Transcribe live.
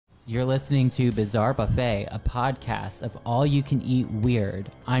You're listening to Bizarre Buffet, a podcast of all-you-can-eat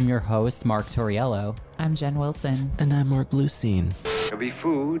weird. I'm your host, Mark Torriello. I'm Jen Wilson. And I'm Mark Bluestein. There'll be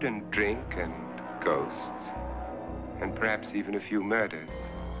food and drink and ghosts, and perhaps even a few murders.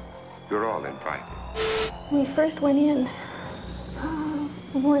 You're all invited. When we first went in,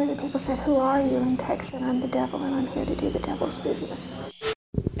 one of the people said, "Who are you?" And Tex said, "I'm the devil, and I'm here to do the devil's business."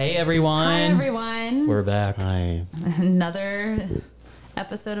 Hey, everyone. Hi, everyone. We're back. Hi. Another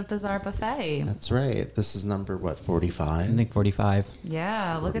episode of Bizarre Buffet. That's right. This is number, 45? I think 45.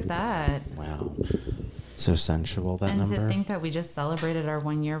 Yeah, look at that. Wow. So sensual, that and number. to think that we just celebrated our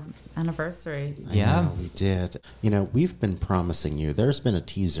 1-year anniversary. I Yeah. know, we did. You know, we've been promising you. There's been a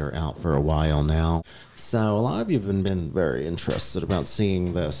teaser out for a while now. So a lot of you have been very interested about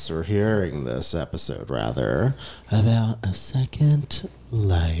seeing this, or hearing this episode, rather, about A Second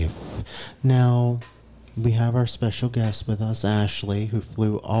Life. Now, we have our special guest with us, Ashley, who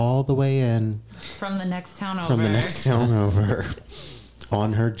flew all the way in From the next town over. from the next town over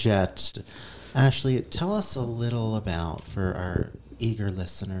on her jet. Ashley, tell us a little about, for our eager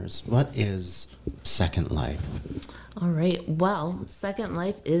listeners, what is Second Life? All right. Well, Second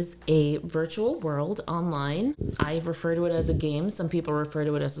Life is a virtual world online. I refer to it as a game. Some people refer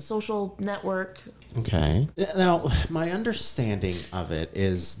to it as a social network. Okay. Now, my understanding of it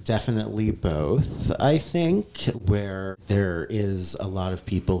is definitely both, I think, where there is a lot of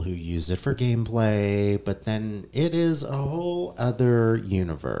people who use it for gameplay, but then it is a whole other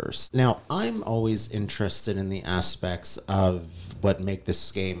universe. Now, I'm always interested in the aspects of what make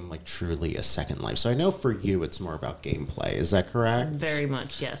this game like truly a Second Life. So I know for you it's more about gameplay. Is that correct? Very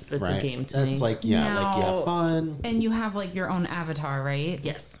much, yes. It's Right. a game to me. That's like, yeah, like you have fun. And you have like your own avatar, right?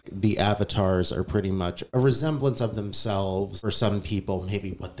 Yes. The avatars are pretty much a resemblance of themselves. For some people,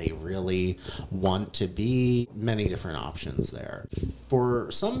 maybe what they really want to be. Many different options there.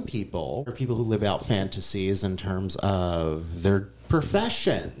 For some people, or people who live out fantasies in terms of their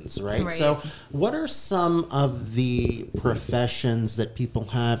professions, right? Right. So what are some of the professions that people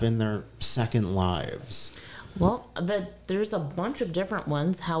have in their second lives? Well, there's a bunch of different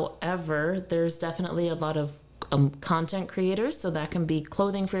ones. However, there's definitely a lot of content creators. So that can be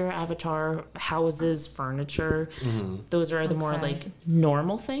clothing for your avatar, houses, furniture. Those are the more like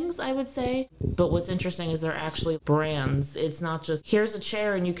normal things, I would say. But what's interesting is they're actually brands. It's not just, here's a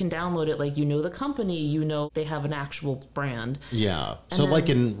chair and you can download it. Like, you know the company, you know they have an actual brand. Yeah. So like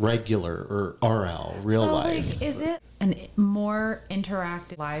in regular or RL, real life. Like, is it a more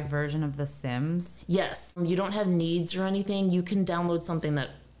interactive live version of The Sims? Yes. You don't have needs or anything. You can download something that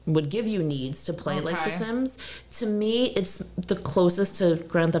would give you needs to play like The Okay. Sims. To me, it's the closest to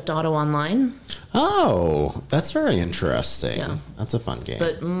Grand Theft Auto Online, Oh, that's very interesting. Yeah. That's a fun game.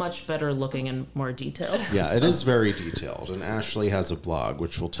 but much better looking and more detailed. yeah, it is very detailed. And Ashley has a blog,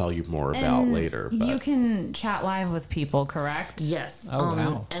 which we'll tell you more about later. But You can chat live with people, correct? Yes. Oh,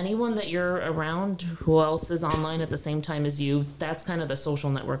 wow. Anyone that you're around who else is online at the same time as you, that's kind of the social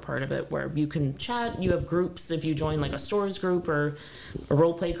network part of it, where you can chat. You have groups. If you join like a stores group or a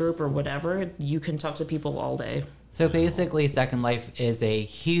role play group or whatever, you can talk to people all day. So basically, Second Life is a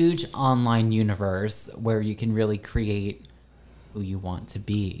huge online universe where you can really create who you want to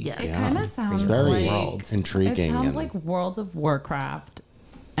be. Yes. It Yeah. kind of sounds It's very like intriguing. It sounds and- like World of Warcraft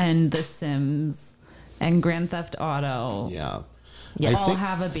and The Sims and Grand Theft Auto yeah. Yeah. all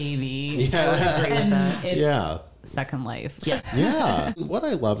have a baby. Yeah. And it's Yeah. Second Life. Yes. Yeah. What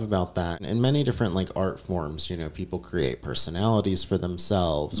I love about that, in many different like art forms, you know, people create personalities for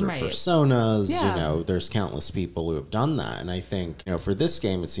themselves or Right. personas. Yeah. You know, there's countless people who have done that. And I think, you know, for this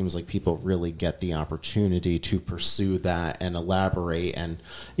game, it seems like people really get the opportunity to pursue that and elaborate. And,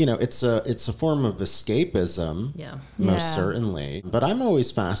 you know, it's a form of escapism. Yeah. Most Yeah. certainly. But I'm always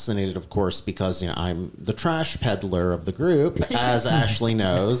fascinated, of course, because, you know, I'm the trash peddler of the group. As Ashley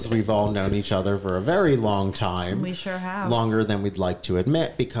knows, we've all known each other for a very long time. We sure have. Longer than we'd like to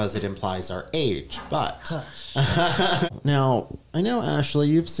admit because it implies our age. But now, I know, Ashley,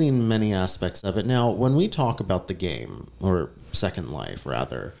 you've seen many aspects of it. Now, when we talk about the game, or Second Life,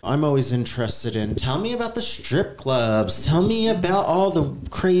 rather, I'm always interested in, tell me about the strip clubs. Tell me about all the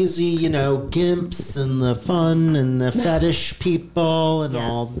crazy, you know, gimps and the fun and the fetish people and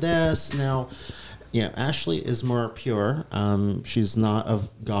all this. Now, Ashley is more pure. She's not of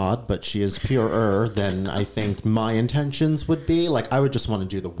God, but she is purer than I think my intentions would be. Like, I would just want to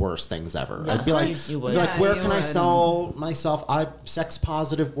do the worst things ever. I'd be like, You would. where you can I would. sell myself? I'm sex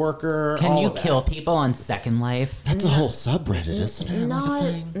positive worker. Can all you of that. kill people on Second Life? That's a whole subreddit, isn't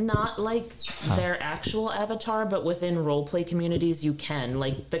it? Not like their actual avatar, but within roleplay communities you can.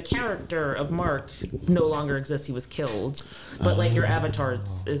 Like the character of Mark no longer exists, he was killed. But like your avatar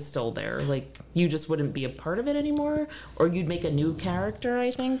is still there. Like you just wouldn't be a part of it anymore, or you'd make a new character,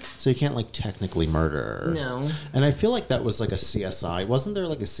 I think. So you can't like technically murder. No. And I feel like that was like a CSI. Wasn't there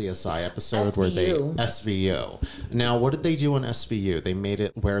like a CSI episode where they SVU. SVU? Now, what did they do on SVU? They made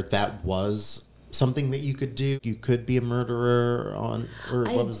it where that was something that you could do. You could be a murderer on, or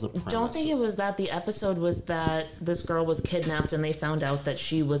what was the premise? I don't think it was that. The episode was that this girl was kidnapped and they found out that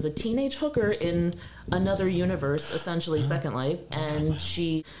she was a teenage hooker in another universe, essentially Second Life, and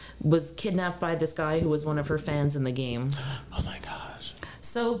she was kidnapped by this guy who was one of her fans in the game. Oh my gosh.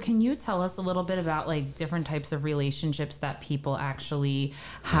 So can you tell us a little bit about like different types of relationships that people actually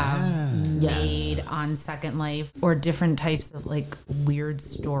have made on Second Life, or different types of like weird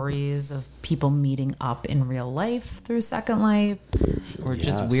stories of people meeting up in real life through Second Life? Or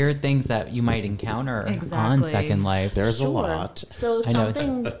just Yes. weird things that you might encounter on Exactly. Second Life? There's a Sure. lot. So I know.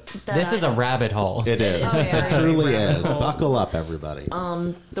 something that This is a rabbit hole. It is. Oh, yeah. It truly Rabbit is. hole. Buckle up, everybody.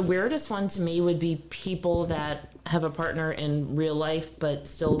 The weirdest one to me would be people that have a partner in real life but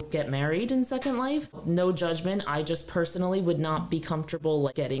still get married in Second Life. No judgment. I just personally would not be comfortable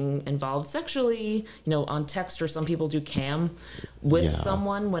like getting involved sexually, on text, or some people do cam with Yeah.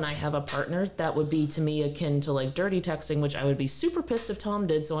 someone when I have a partner. That would be to me akin to like dirty texting, which I would be super pissed if Tom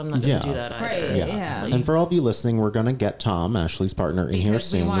did, so I'm not going to Yeah. do that either. Right. Yeah. Yeah. And for all of you listening, we're going to get Tom, Ashley's partner, in here Because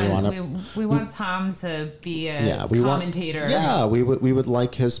soon. we want Tom to be a we commentator. we would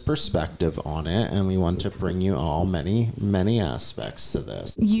like his perspective on it, and we want to bring you all many aspects to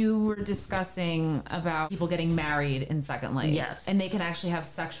this. You were discussing about people getting married in Second Life. Yes. And they can actually have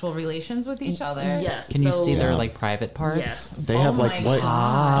sexual relations with each other. Yes. Can you see their Yeah. like private parts? Yes. They have Oh like my what?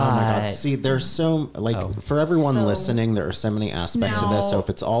 God. Oh my god! See, there's so for everyone So- listening, there are so many aspects of this. So Now- if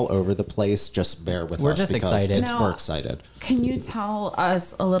it's all over the place, just bear with We're us just because excited. we're excited. Can you tell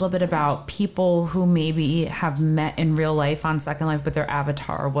us a little bit about people who maybe have met in real life on Second Life, but their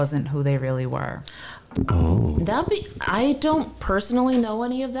avatar wasn't who they really were? I don't personally know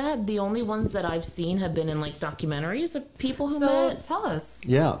any of that. The only ones that I've seen have been in like documentaries of people who So met. tell us.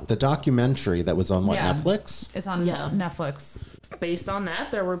 Yeah, the documentary that was on Yeah. Netflix. It's on Yeah. Netflix. Based on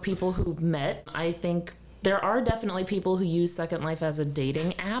that, there were people who met. I think there are definitely people who use Second Life as a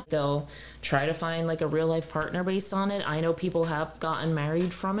dating app. They'll try to find like a real life partner based on it. I know people have gotten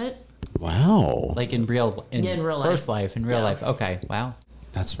married from it. Wow, Like in real life. first life, in real Yeah. life. Okay, wow.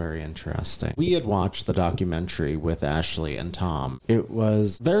 that's very interesting. We had watched the documentary with Ashley and Tom. It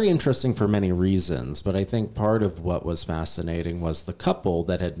was very interesting for many reasons, but I think part of what was fascinating was the couple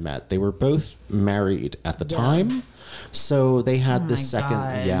that had met. They were both married at the time, so they had this my second.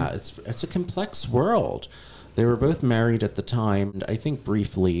 God. Yeah, it's a complex world. They were both married at the time. And I think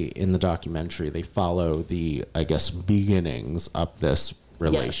briefly in the documentary they follow the, I guess, beginnings of this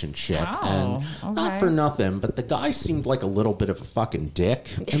relationship. Wow, And not okay. for nothing, but the guy seemed like a little bit of a fucking dick,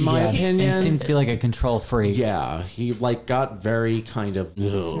 in my Yeah, opinion. He seems to be like a control freak. Yeah, he like got very kind of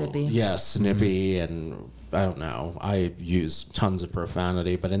Snippy. Yeah, snippy, and I don't know. I use tons of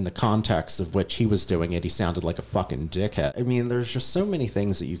profanity, but in the context of which he was doing it, he sounded like a fucking dickhead. I mean, there's just so many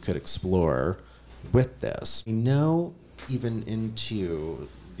things that you could explore with this. You know, even into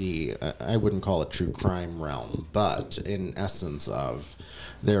the I wouldn't call it true crime realm, but in essence of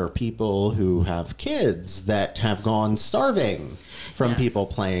there are people who have kids that have gone starving from Yes. people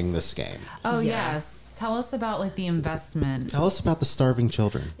playing this game. Oh, Yeah. yes. Tell us about like the investment. Tell us about the starving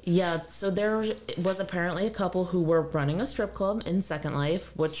children. Yeah, so there was apparently a couple who were running a strip club in Second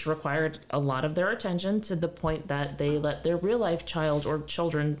Life, which required a lot of their attention to the point that they let their real life child or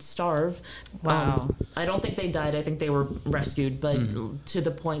children starve. Wow. I don't think they died. I think they were rescued, but to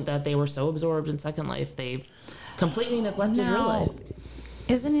the point that they were so absorbed in Second Life, they completely neglected real Now, life.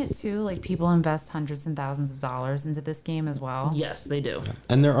 Isn't it too like people invest hundreds and thousands of dollars into this game as well? Yes, they do.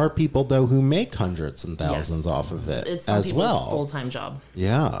 And there are people though who make hundreds and thousands Yes. off of it It's some as people's well. full-time job.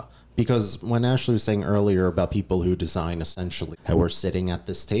 Yeah. Because when Ashley was saying earlier about people who design essentially how we're sitting at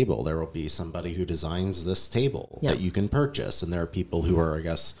this table, there will be somebody who designs this table Yeah. that you can purchase. And there are people who are, I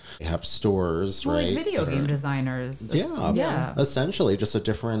guess, have stores, Well, right? like video that game are- designers. Yeah, Yeah. essentially just a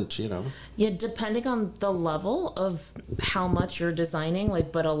different, Yeah, depending on the level of how much you're designing,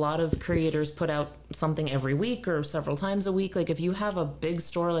 like, but a lot of creators put out something every week or several times a week. Like, if you have a big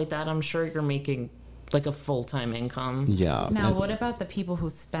store like that, I'm sure you're making like a full-time income. yeah. Now, And what about the people who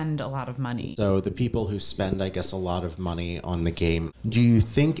spend a lot of money? so the people who spend, I guess, a lot of money on the game, do you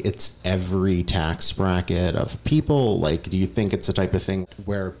think it's every tax bracket of people? Like, do you think it's a type of thing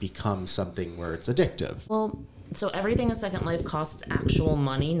where it becomes something where it's addictive? Well, so everything in Second Life costs actual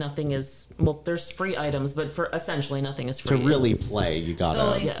money. Nothing is, well, there's free items, but for essentially nothing is To free. really It's- play, you gotta... So,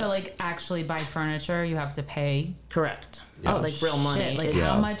 like, Yeah. to like actually buy furniture, you have to pay. Correct. Yeah. Like real money. Shit, like It's-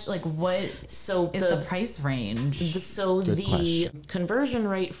 how much? Like what So is the price range? So Good the question. conversion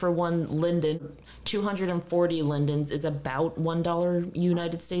rate for one linden, 240 lindens, is about $1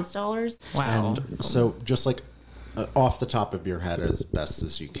 United States dollars. Wow. And so, just like off the top of your head, as best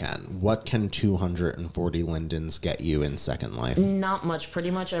as you can, what can 240 lindens get you in Second Life? Not much. Pretty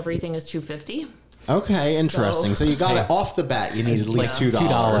much everything is 250. Okay, interesting. So, you got it Yeah. off the bat. You need at least Like $2,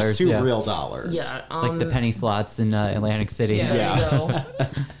 $2, two yeah. real dollars. Yeah. It's like the penny slots in Atlantic City. There Yeah. you go.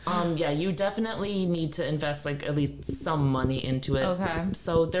 Yeah, you definitely need to invest like at least some money into it. Okay.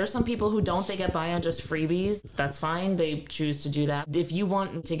 So there's some people who don't, they get by on just freebies. That's fine. They choose to do that. If you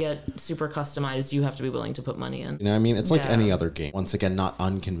want to get super customized, you have to be willing to put money in. You know, I mean, it's like Yeah. any other game. Once again, not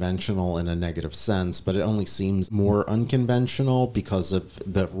unconventional in a negative sense, but it only seems more unconventional because of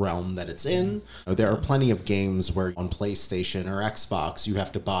the realm that it's in. There are plenty of games where on PlayStation or Xbox, you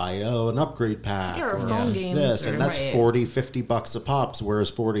have to buy, an upgrade pack Yeah, or or phone games this, or- and that's Right. 40, 50 bucks a pops, whereas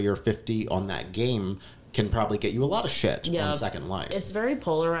 40 or 50 on that game can probably get you a lot of shit on Second Life. It's very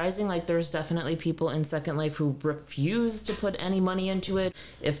polarizing. Like, there's definitely people in Second Life who refuse to put any money into it.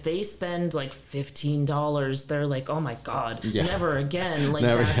 If they spend like $15, they're like, oh my God, Yeah. never again. Like,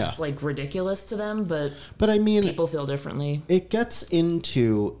 Never, that's yeah. like ridiculous to them, but But I mean, people feel differently. it gets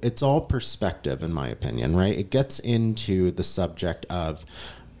into, it's all perspective in my opinion, right? It gets into the subject of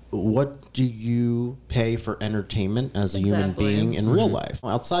what do you pay for entertainment as a human Exactly. being in real life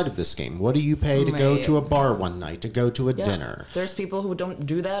outside of this game? What do you pay to go Right. to a bar one night, to go to a Yeah. dinner? There's people who don't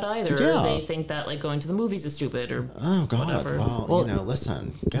do that either. Yeah. They think that like going to the movies is stupid or Oh God! whatever. Well,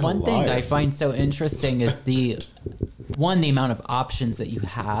 listen. Get One a thing I life. find so interesting is the amount of options that you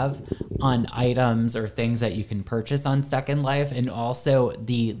have on items or things that you can purchase on Second Life, and also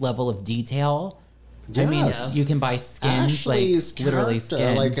the level of detail. I mean, Yes. you can buy skins, Ashley's like literally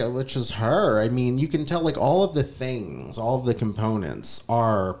character, skin. which is her. I mean, you can tell like all of the things, all of the components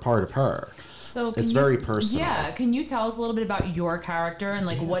are part of her. So It's very personal. Yeah, can you tell us a little bit about your character and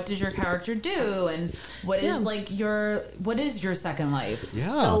like what does your character do and what is Yeah. like what is your Second Life? Yeah.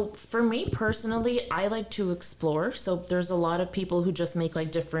 So for me personally, I like to explore. So there's a lot of people who just make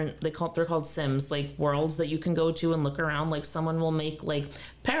like different, they're called Sims, like worlds that you can go to and look around. Like someone will make like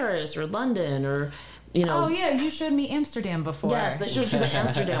Paris or London or, you know. Oh yeah, you showed me Amsterdam before. Yes, I showed you the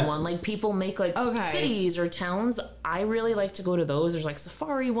Amsterdam one. Like people make like Okay. cities or towns. I really like to go to those. There's like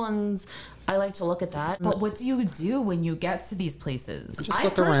safari ones. I like to look at that. But what do you do when you get to these places? Just I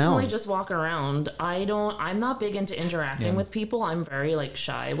look personally around. just walk around. I'm not big into interacting with people. I'm very like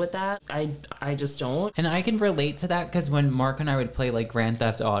shy with that. I just don't. And I can relate to that because when Mark and I would play like Grand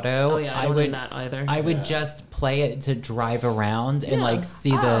Theft Auto, Oh yeah, I don't would do that either. I would just play it to drive around and Yeah. like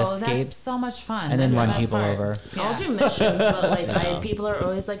see the Oh, that's escapes so much fun. and then That's the run best people part. over. I'll do missions, but like people are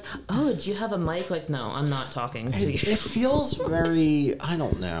always like, "Oh, do you have a mic?" Like, no, I'm not talking to It, you. it feels very, I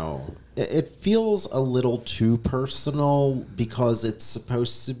don't know. It feels a little too personal because it's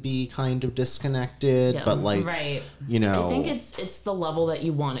supposed to be kind of disconnected, Yeah. but like, Right. you know. I think it's the level that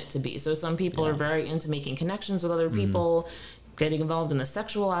you want it to be. So some people are very into making connections with other people, getting involved in the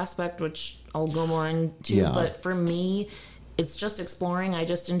sexual aspect, which I'll go more into. Yeah. But for me, it's just exploring. I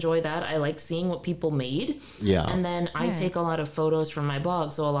just enjoy that. I like seeing what people made. Yeah. And then I take a lot of photos from my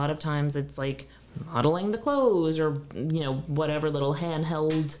blog. So a lot of times it's like modeling the clothes or, whatever little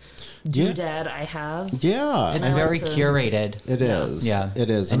handheld doodad I have. Yeah, It's I like very to- curated. it is. Yeah, It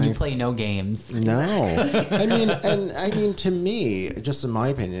is. and you I- play no games. No, I mean, to me, just in my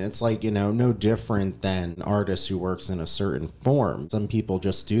opinion, it's like, no different than an artist who works in a certain form. Some people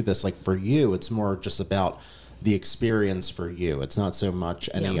just do this. Like for you, it's more just about the experience for you. It's not so much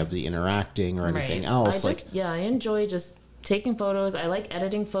any Yeah. of the interacting or anything Right. else. I Like, enjoy just taking photos. I like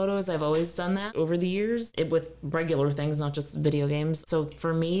editing photos. I've always done that over the years with regular things, not just video games. So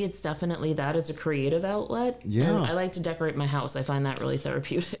for me, it's definitely that. It's a creative outlet. Yeah. And I like to decorate my house. I find that really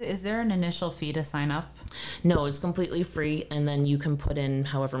therapeutic. Is there an initial fee to sign up? No, it's completely free, and then you can put in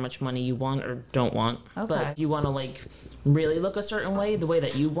however much money you want or don't want. Okay. But you want to like really look a certain way, the way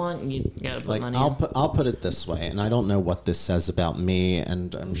that you want, and you gotta put Like money I'll in. put it this way, and I don't know what this says about me,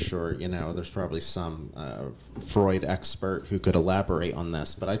 and I'm sure there's probably some Freud expert who could elaborate on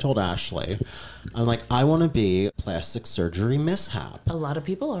this. But I told Ashley, I'm like, I want to be plastic surgery mishap. A lot of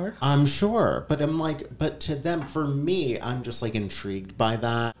people are. I'm sure, but I'm like, but to them, for me, I'm just like intrigued by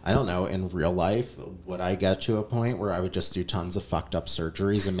that. I don't know, in real life, would I get to a point where I would just do tons of fucked up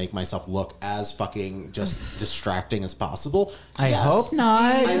surgeries and make myself look as fucking just distracting as possible? I Yes. hope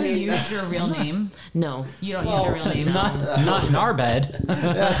not. Do you use your real name? No. You don't use your real name. Not in our bed.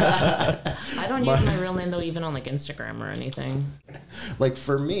 I don't use my real name though, even on like Instagram or anything. Like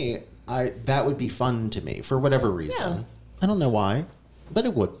for me, that would be fun to me for whatever reason. Yeah. I don't know why, but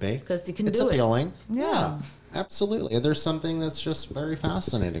it would be 'Cause you can it's do it. appealing. Yeah. Absolutely. There's something that's just very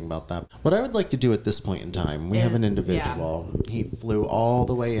fascinating about that. What I would like to do at this point in time, we have an Is- individual. He flew all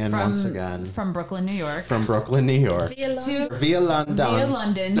the way in once again From Brooklyn, New York. from Brooklyn, New York. to Via London. via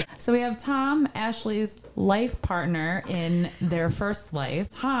London. So we have Tom, Ashley's life partner in their first life.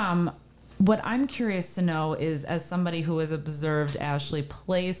 Tom, what I'm curious to know is, as somebody who has observed Ashley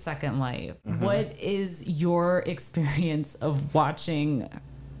play Second Life, what is your experience of watching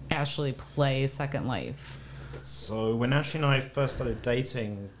Ashley play Second Life? So when Ashley and I first started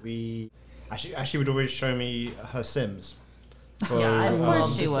dating, Ashley would always show me her Sims. So, Yeah, of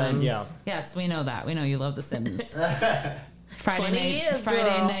course she The would. Sims. Yeah. Yes, we know that. We know you love The Sims. 20 years, Friday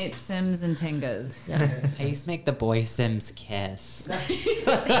girl. night Sims and Tingas. I used to make the boy Sims kiss. You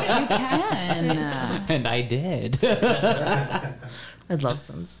can. And I did. I love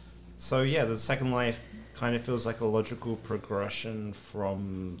Sims. So yeah, the Second Life kind of feels like a logical progression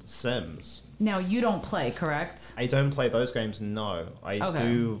from Sims. Now, you don't play, correct? I don't play those games, no. I Okay.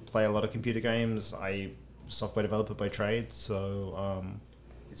 do play a lot of computer games. I'm a software developer by trade, so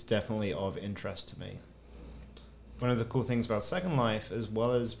it's definitely of interest to me. One of the cool things about Second Life, as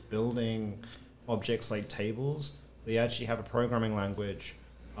well as building objects like tables, they actually have a programming language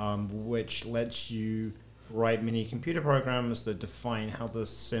which lets you write mini computer programs that define how the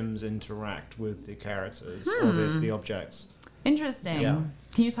Sims interact with the characters or the objects. Interesting. Yeah.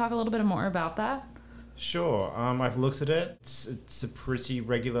 Can you talk a little bit more about that? Sure. I've looked at it. It's a pretty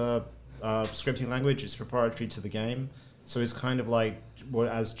regular scripting language. It's proprietary to the game, so it's kind of like what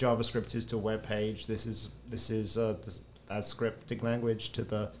as JavaScript is to a web page. This is that scripting language to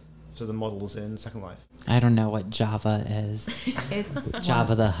the models in Second Life. I don't know what Java is. It's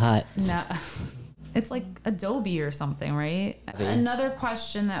Java the Hutt. No, it's like Adobe or something, right? Another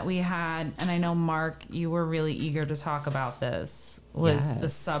question that we had, and I know Mark, you were really eager to talk about this, was the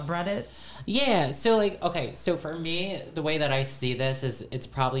Yes. subreddits. Yeah, so okay, so for me, the way that I see this is it's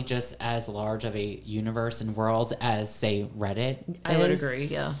probably just as large of a universe and world as, say, Reddit I would is. agree,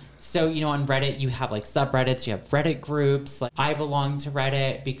 yeah. So, on Reddit, you have like subreddits, you have Reddit groups. Like, I belong to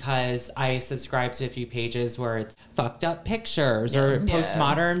Reddit because I subscribe to a few pages where it's fucked up pictures or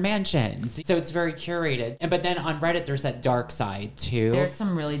postmodern mansions. So it's very curated. But then on Reddit, there's that dark side too. There's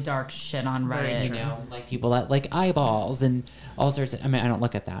some really dark shit on Reddit. Like people that like eyeballs and all sorts of, I mean, I don't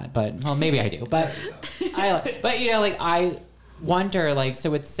look at that, but well, maybe I do, but I wonder, like, so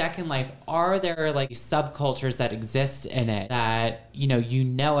with Second Life, are there like subcultures that exist in it that you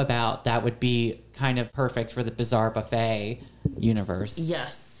know about that would be kind of perfect for the Bizarre Buffet universe?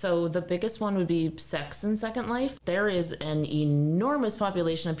 Yes. So the biggest one would be sex in Second Life. There is an enormous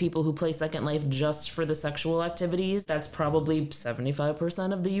population of people who play Second Life just for the sexual activities. That's probably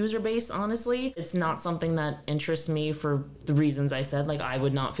 75% of the user base, honestly. It's not something that interests me for the reasons I said. Like, I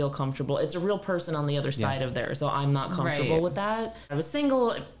would not feel comfortable. It's a real person on the other side of there, so I'm not comfortable Right. with that. If I was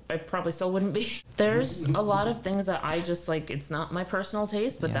single, I probably still wouldn't be. There's a lot of things that I just like, it's not my personal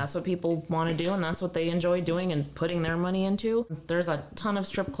taste, but that's what people want to do and that's what they enjoy doing and putting their money into. There's a ton of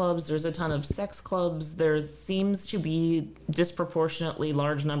strip clubs, there's a ton of sex clubs, there seems to be disproportionately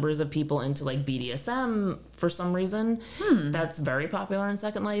large numbers of people into like BDSM for some reason. That's very popular in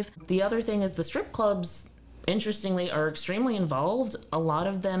Second Life. The other thing is the strip clubs, interestingly, are extremely involved. A lot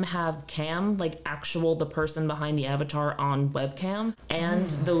of them have cam, like the person behind the avatar on webcam, and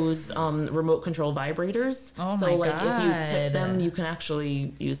those remote control vibrators. Oh so my like if you tip God. them, you can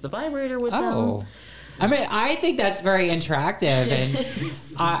actually use the vibrator with Oh. them. I mean, I think that's very interactive, and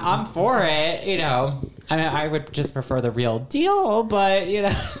I'm for it. I mean, I would just prefer the real deal, but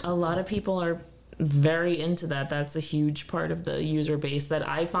A lot of people are very into that. That's a huge part of the user base that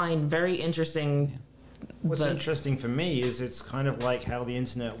I find very interesting. What's But- interesting for me is it's kind of like how the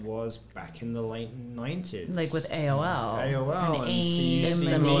internet was back in the late 90s. Like with AOL. AOL and AIM,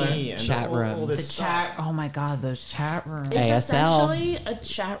 similar. CUCD and Chat all rooms. this The stuff. chat. Oh my God, those chat rooms. It's ASL. essentially a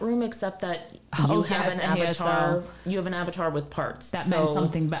chat room, except that you Oh, have yes, an avatar. ASL. You have an avatar with parts. That So- meant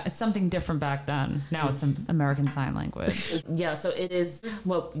something. It's something different back then. Now it's an American Sign Language. Yeah, so it is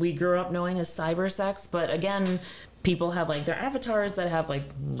what we grew up knowing as cyber sex, but again, people have like their avatars that have like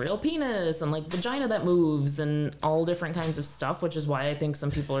real penis and like vagina that moves and all different kinds of stuff, which is why I think some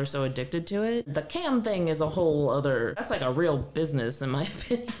people are so addicted to it. The cam thing is a whole other, that's like a real business in my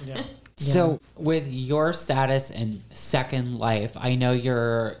opinion. Yeah. So, with your status in Second Life, I know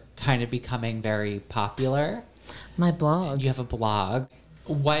you're kind of becoming very popular. My blog. You have a blog.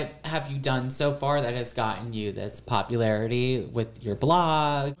 What have you done so far that has gotten you this popularity with your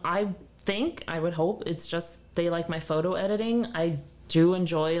blog? I would hope it's just they like my photo editing. I do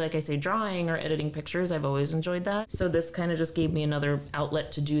enjoy, like I say, drawing or editing pictures. I've always enjoyed that. So this kind of just gave me another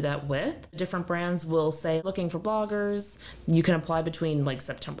outlet to do that with. Different brands will say, looking for bloggers. You can apply between like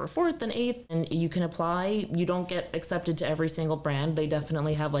September 4th and 8th, and you can apply. You don't get accepted to every single brand. They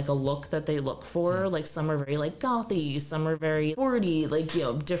definitely have like a look that they look for. Like some are very like gothy, some are very sporty, like, you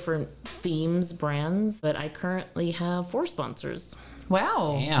know, different themes, brands. But I currently have 4 sponsors.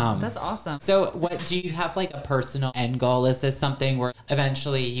 Wow. Damn. That's awesome. So, what do you have like a personal end goal? Is this something where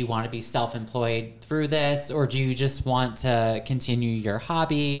eventually you want to be self-employed through this, or do you just want to continue your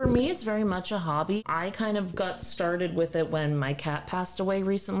hobby? For me, it's very much a hobby. I kind of got started with it when my cat passed away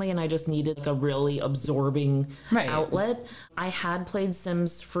recently, and I just needed like a really absorbing Right. outlet. I had played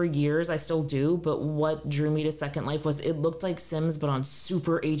Sims for years, I still do, but what drew me to Second Life was it looked like Sims, but on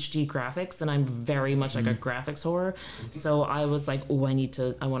super HD graphics, and I'm very much like a graphics whore. So I was like, oh,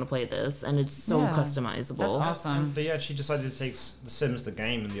 I want to play this, and it's so Yeah. customizable. That's awesome. They actually decided to take The Sims the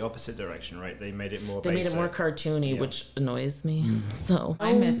game in the opposite direction, right? They made it more They made basic. it more cartoony, which annoys me. So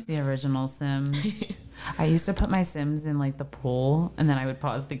I miss the original Sims. I used to put my Sims in like the pool, and then I would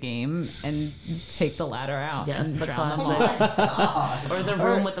pause the game and take the ladder out. Yes, and the drown them classic. all. Or the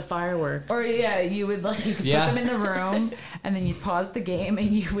room with the fireworks. Or yeah, you would like Yeah. put them in the room, and then you'd pause the game, and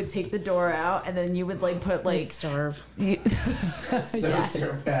you would take the door out, and then you would like put like like starve. you,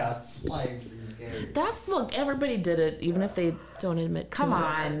 Sociopaths playing these games. That's look, everybody did it, even if they don't admit to come it.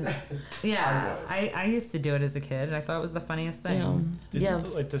 on. Yeah, I used to do it as a kid. I thought it was the funniest thing. Yeah.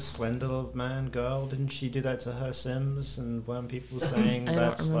 Didn't like the Slender Man girl? Didn't she do that to her Sims? And weren't people saying I don't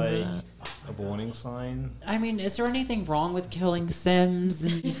that's like remember a warning sign? I mean, is there anything wrong with killing Sims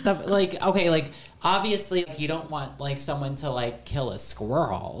and stuff? Like, okay, like obviously, like, you don't want like someone to like kill a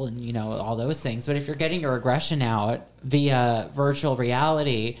squirrel and you know all those things. But if you're getting your aggression out via virtual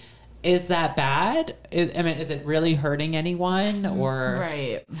reality, is that bad? I mean, is it really hurting anyone, or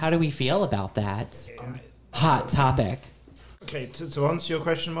Right. how do we feel about that? Hot topic. Okay, to answer your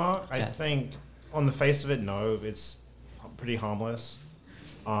question, Mark, I Yes. think on the face of it, no, it's pretty harmless.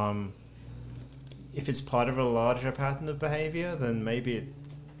 If it's part of a larger pattern of behavior, then maybe it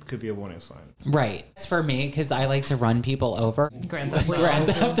could be a warning sign. Right. It's for me because I like to run people over. Grand Theft Auto. Grand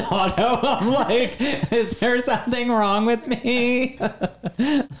Theft Auto. I'm like, is there something wrong with me?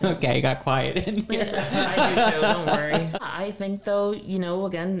 Okay, got quiet in here. I do too, don't worry. I think though, you know,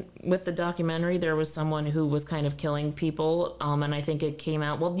 again, with the documentary, there was someone who was kind of killing people, and I think it came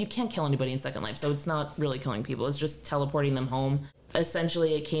out, well, you can't kill anybody in Second Life, so it's not really killing people, it's just teleporting them home.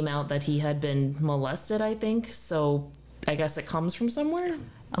 Essentially, it came out that he had been molested, I think, so I guess it comes from somewhere.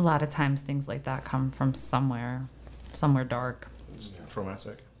 A lot of times things like that come from somewhere dark. It's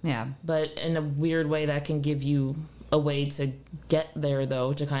traumatic. Yeah. But in a weird way, that can give you a way to get there,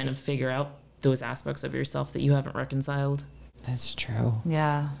 though, to kind of figure out those aspects of yourself that you haven't reconciled. That's true.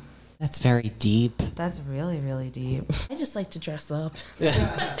 Yeah. That's very deep. That's really, really deep. I just like to dress up.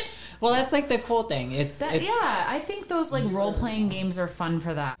 Well, that's like the cool thing. It's Yeah, I think those like role playing games are fun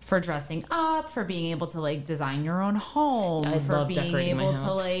for that. For dressing up, for being able to like design your own home, I for love being decorating my able to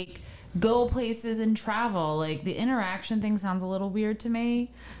house. like go places and travel. Like the interaction thing sounds a little weird to me.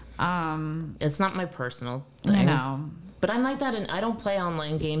 It's not my personal thing. I know. But I'm like that, and I don't play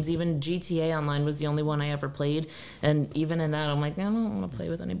online games. Even GTA Online was the only one I ever played, and even in that, I'm like, I don't want to play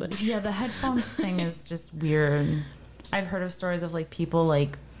with anybody. Yeah, the headphones thing is just weird. I've heard of stories of like people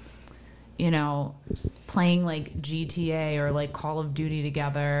like, you know, playing like GTA or like Call of Duty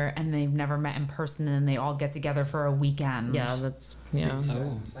together, and they've never met in person, and they all get together for a weekend. Yeah, that's yeah.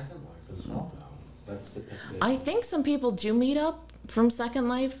 Second Life as well, though. That's depicted. I think some people do meet up from Second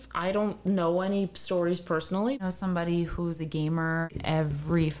Life. I don't know any stories personally. I know somebody who's a gamer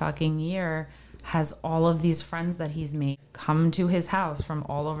every fucking year has all of these friends that he's made come to his house from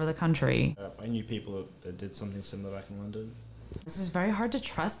all over the country. I knew people that did something similar back in London. This is very hard to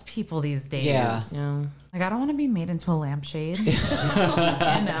trust people these days. Yeah. Yeah. Like, I don't want to be made into a lampshade. You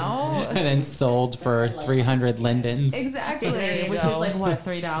know? And then sold for 300 lindens. Exactly. There you Which go. is like, what,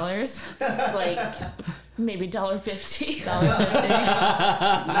 $3? It's like maybe $1.50.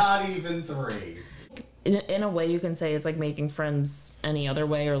 Not even 3. In a way, you can say it's like making friends any other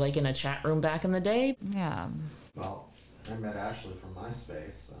way, or like in a chat room back in the day. Yeah. Well, I met Ashley from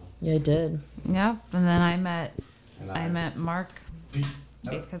MySpace, so. Yeah, I did. Yep. And then I met Mark Be-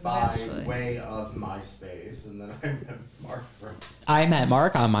 because of by Ashley. way of MySpace, and then I met Mark from. I met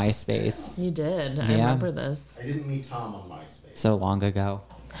Mark on MySpace You did. I Yeah. remember this. I didn't meet Tom on MySpace. so long ago.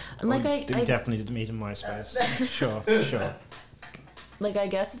 And like I Definitely did meet in MySpace. Sure. like I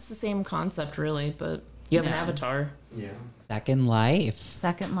guess it's the same concept, really, but you have an Yeah. avatar. Yeah. Second Life.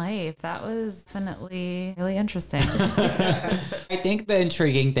 Second Life. That was definitely really interesting. I think the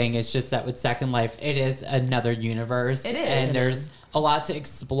intriguing thing is just that with Second Life, it is another universe. It is. And there's a lot to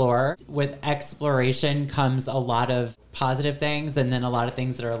explore. With exploration comes a lot of positive things and then a lot of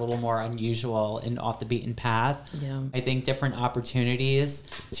things that are a little more unusual and off the beaten path. Yeah. I think different opportunities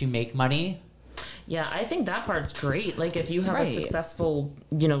to make money. Yeah, I think that part's great. Like if you have a Right. successful,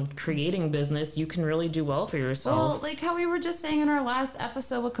 creating business, you can really do well for Well, yourself. like how we were just saying in our last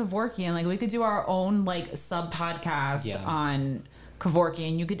episode with Kevorkian, like we could do our own like sub podcast Yeah. on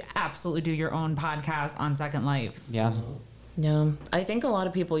Kevorkian. You could absolutely do your own podcast on Second Life. Yeah. Yeah, I think a lot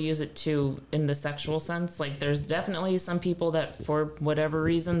of people use it too in the sexual sense. Like, there's definitely some people that, for whatever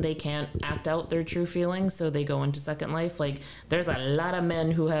reason, they can't act out their true feelings, so they go into Second Life. Like, there's a lot of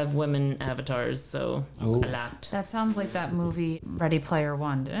men who have women avatars, so Oh. a lot. That sounds like that movie Ready Player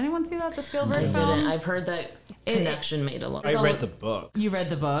One. Did anyone see that? The Spielberg I film? didn't. I've heard that connection made a lot. I read the book. You read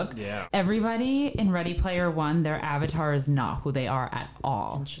the book? Yeah. Everybody in Ready Player One, their avatar is not who they are at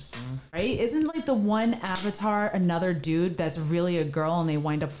all. Interesting. Right? Isn't like the one avatar another dude that's really a girl and they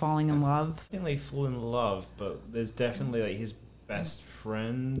wind up falling in love? I think they fall in love, but there's definitely like his best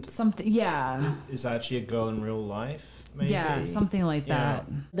friend Something, yeah. is actually a girl in real life. Maybe. Yeah, something like that.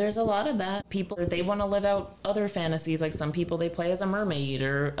 There's a lot of that. People, they want to live out other fantasies. Like some people, they play as a mermaid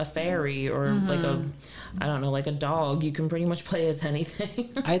or a fairy or like like a dog. You can pretty much play as anything.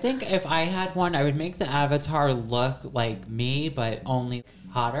 I think if I had one, I would make the avatar look like me, but only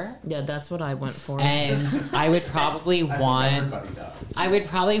hotter. Yeah, that's what I went for. And I would probably want. Everybody does. I would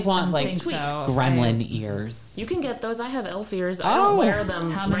probably want like think so. gremlin ears. You can get those. I have elf ears. I don't wear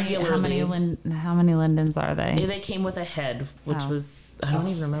them How many regularly. lindens are they? They came with a head, which Oh. was, I don't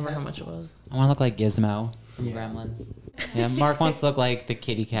even remember how much it was. I want to look like Gizmo from Gremlins. Yeah, Mark wants to look like the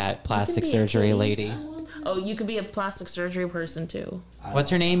kitty cat plastic be a surgery kitty. lady. Oh, you could be a plastic surgery person too. What's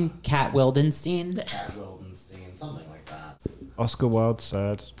her name? Kat Wildenstein? Pat Wildenstein, something like that. Oscar Wilde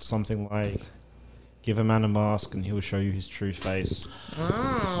said something like, "Give a man a mask and he will show you his true face."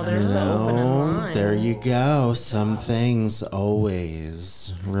 Oh, there's the opening line. There you go. Some things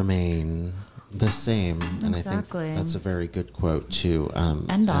always remain the same, and I Exactly. think that's a very good quote to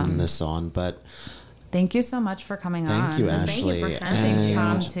End on. this on. But Thank you so much for coming on. thank you, Thank you Ashley. for coming. Thanks,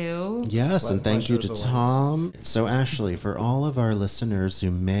 Tom, And too. yes, and thank you to Pleasure as always. Tom. So, Ashley, for all of our listeners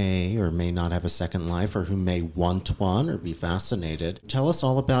who may or may not have a second life or who may want one or be fascinated, tell us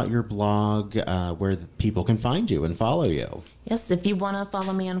all about your blog, where people can find you and follow you. Yes, if you want to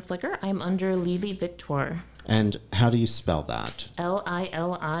follow me on Flickr, I'm under Lily Victoire. And how do you spell that?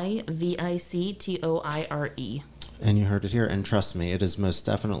 LILIVICTOIRE. And you heard it here. And trust me, it is most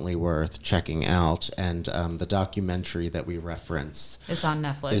definitely worth checking out. And the documentary that we referenced It's on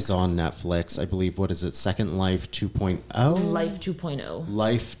Netflix. is on Netflix. I believe, what is it? Second Life 2.0? Life 2.0.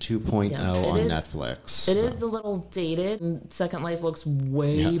 Life 2.0 Yeah, it on is- Netflix. It is a little dated. Second Life looks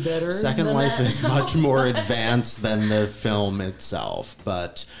way better. Second than Life that. is much more advanced than the film itself,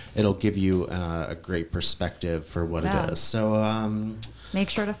 but it'll give you a great perspective for what Yeah. it is. So, Make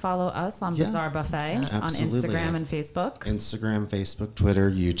sure to follow us on Yeah. Bizarre Buffet on Absolutely. Instagram and Facebook. Instagram, Facebook,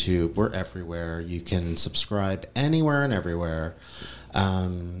 Twitter, YouTube, we're everywhere. You can subscribe anywhere and everywhere.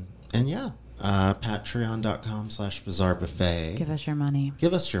 And yeah, patreon.com/bizarrebuffet. Give us your money.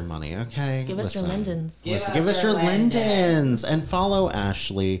 Give us your money, okay? Give us your lindens. Give us your lindens. And follow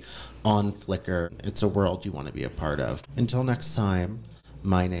Ashley on Flickr. It's a world you want to be a part of. Until next time,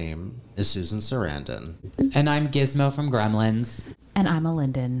 my name is Susan Sarandon. And I'm Gizmo from Gremlins. And I'm a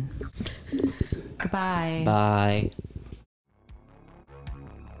Linden. Goodbye. Bye.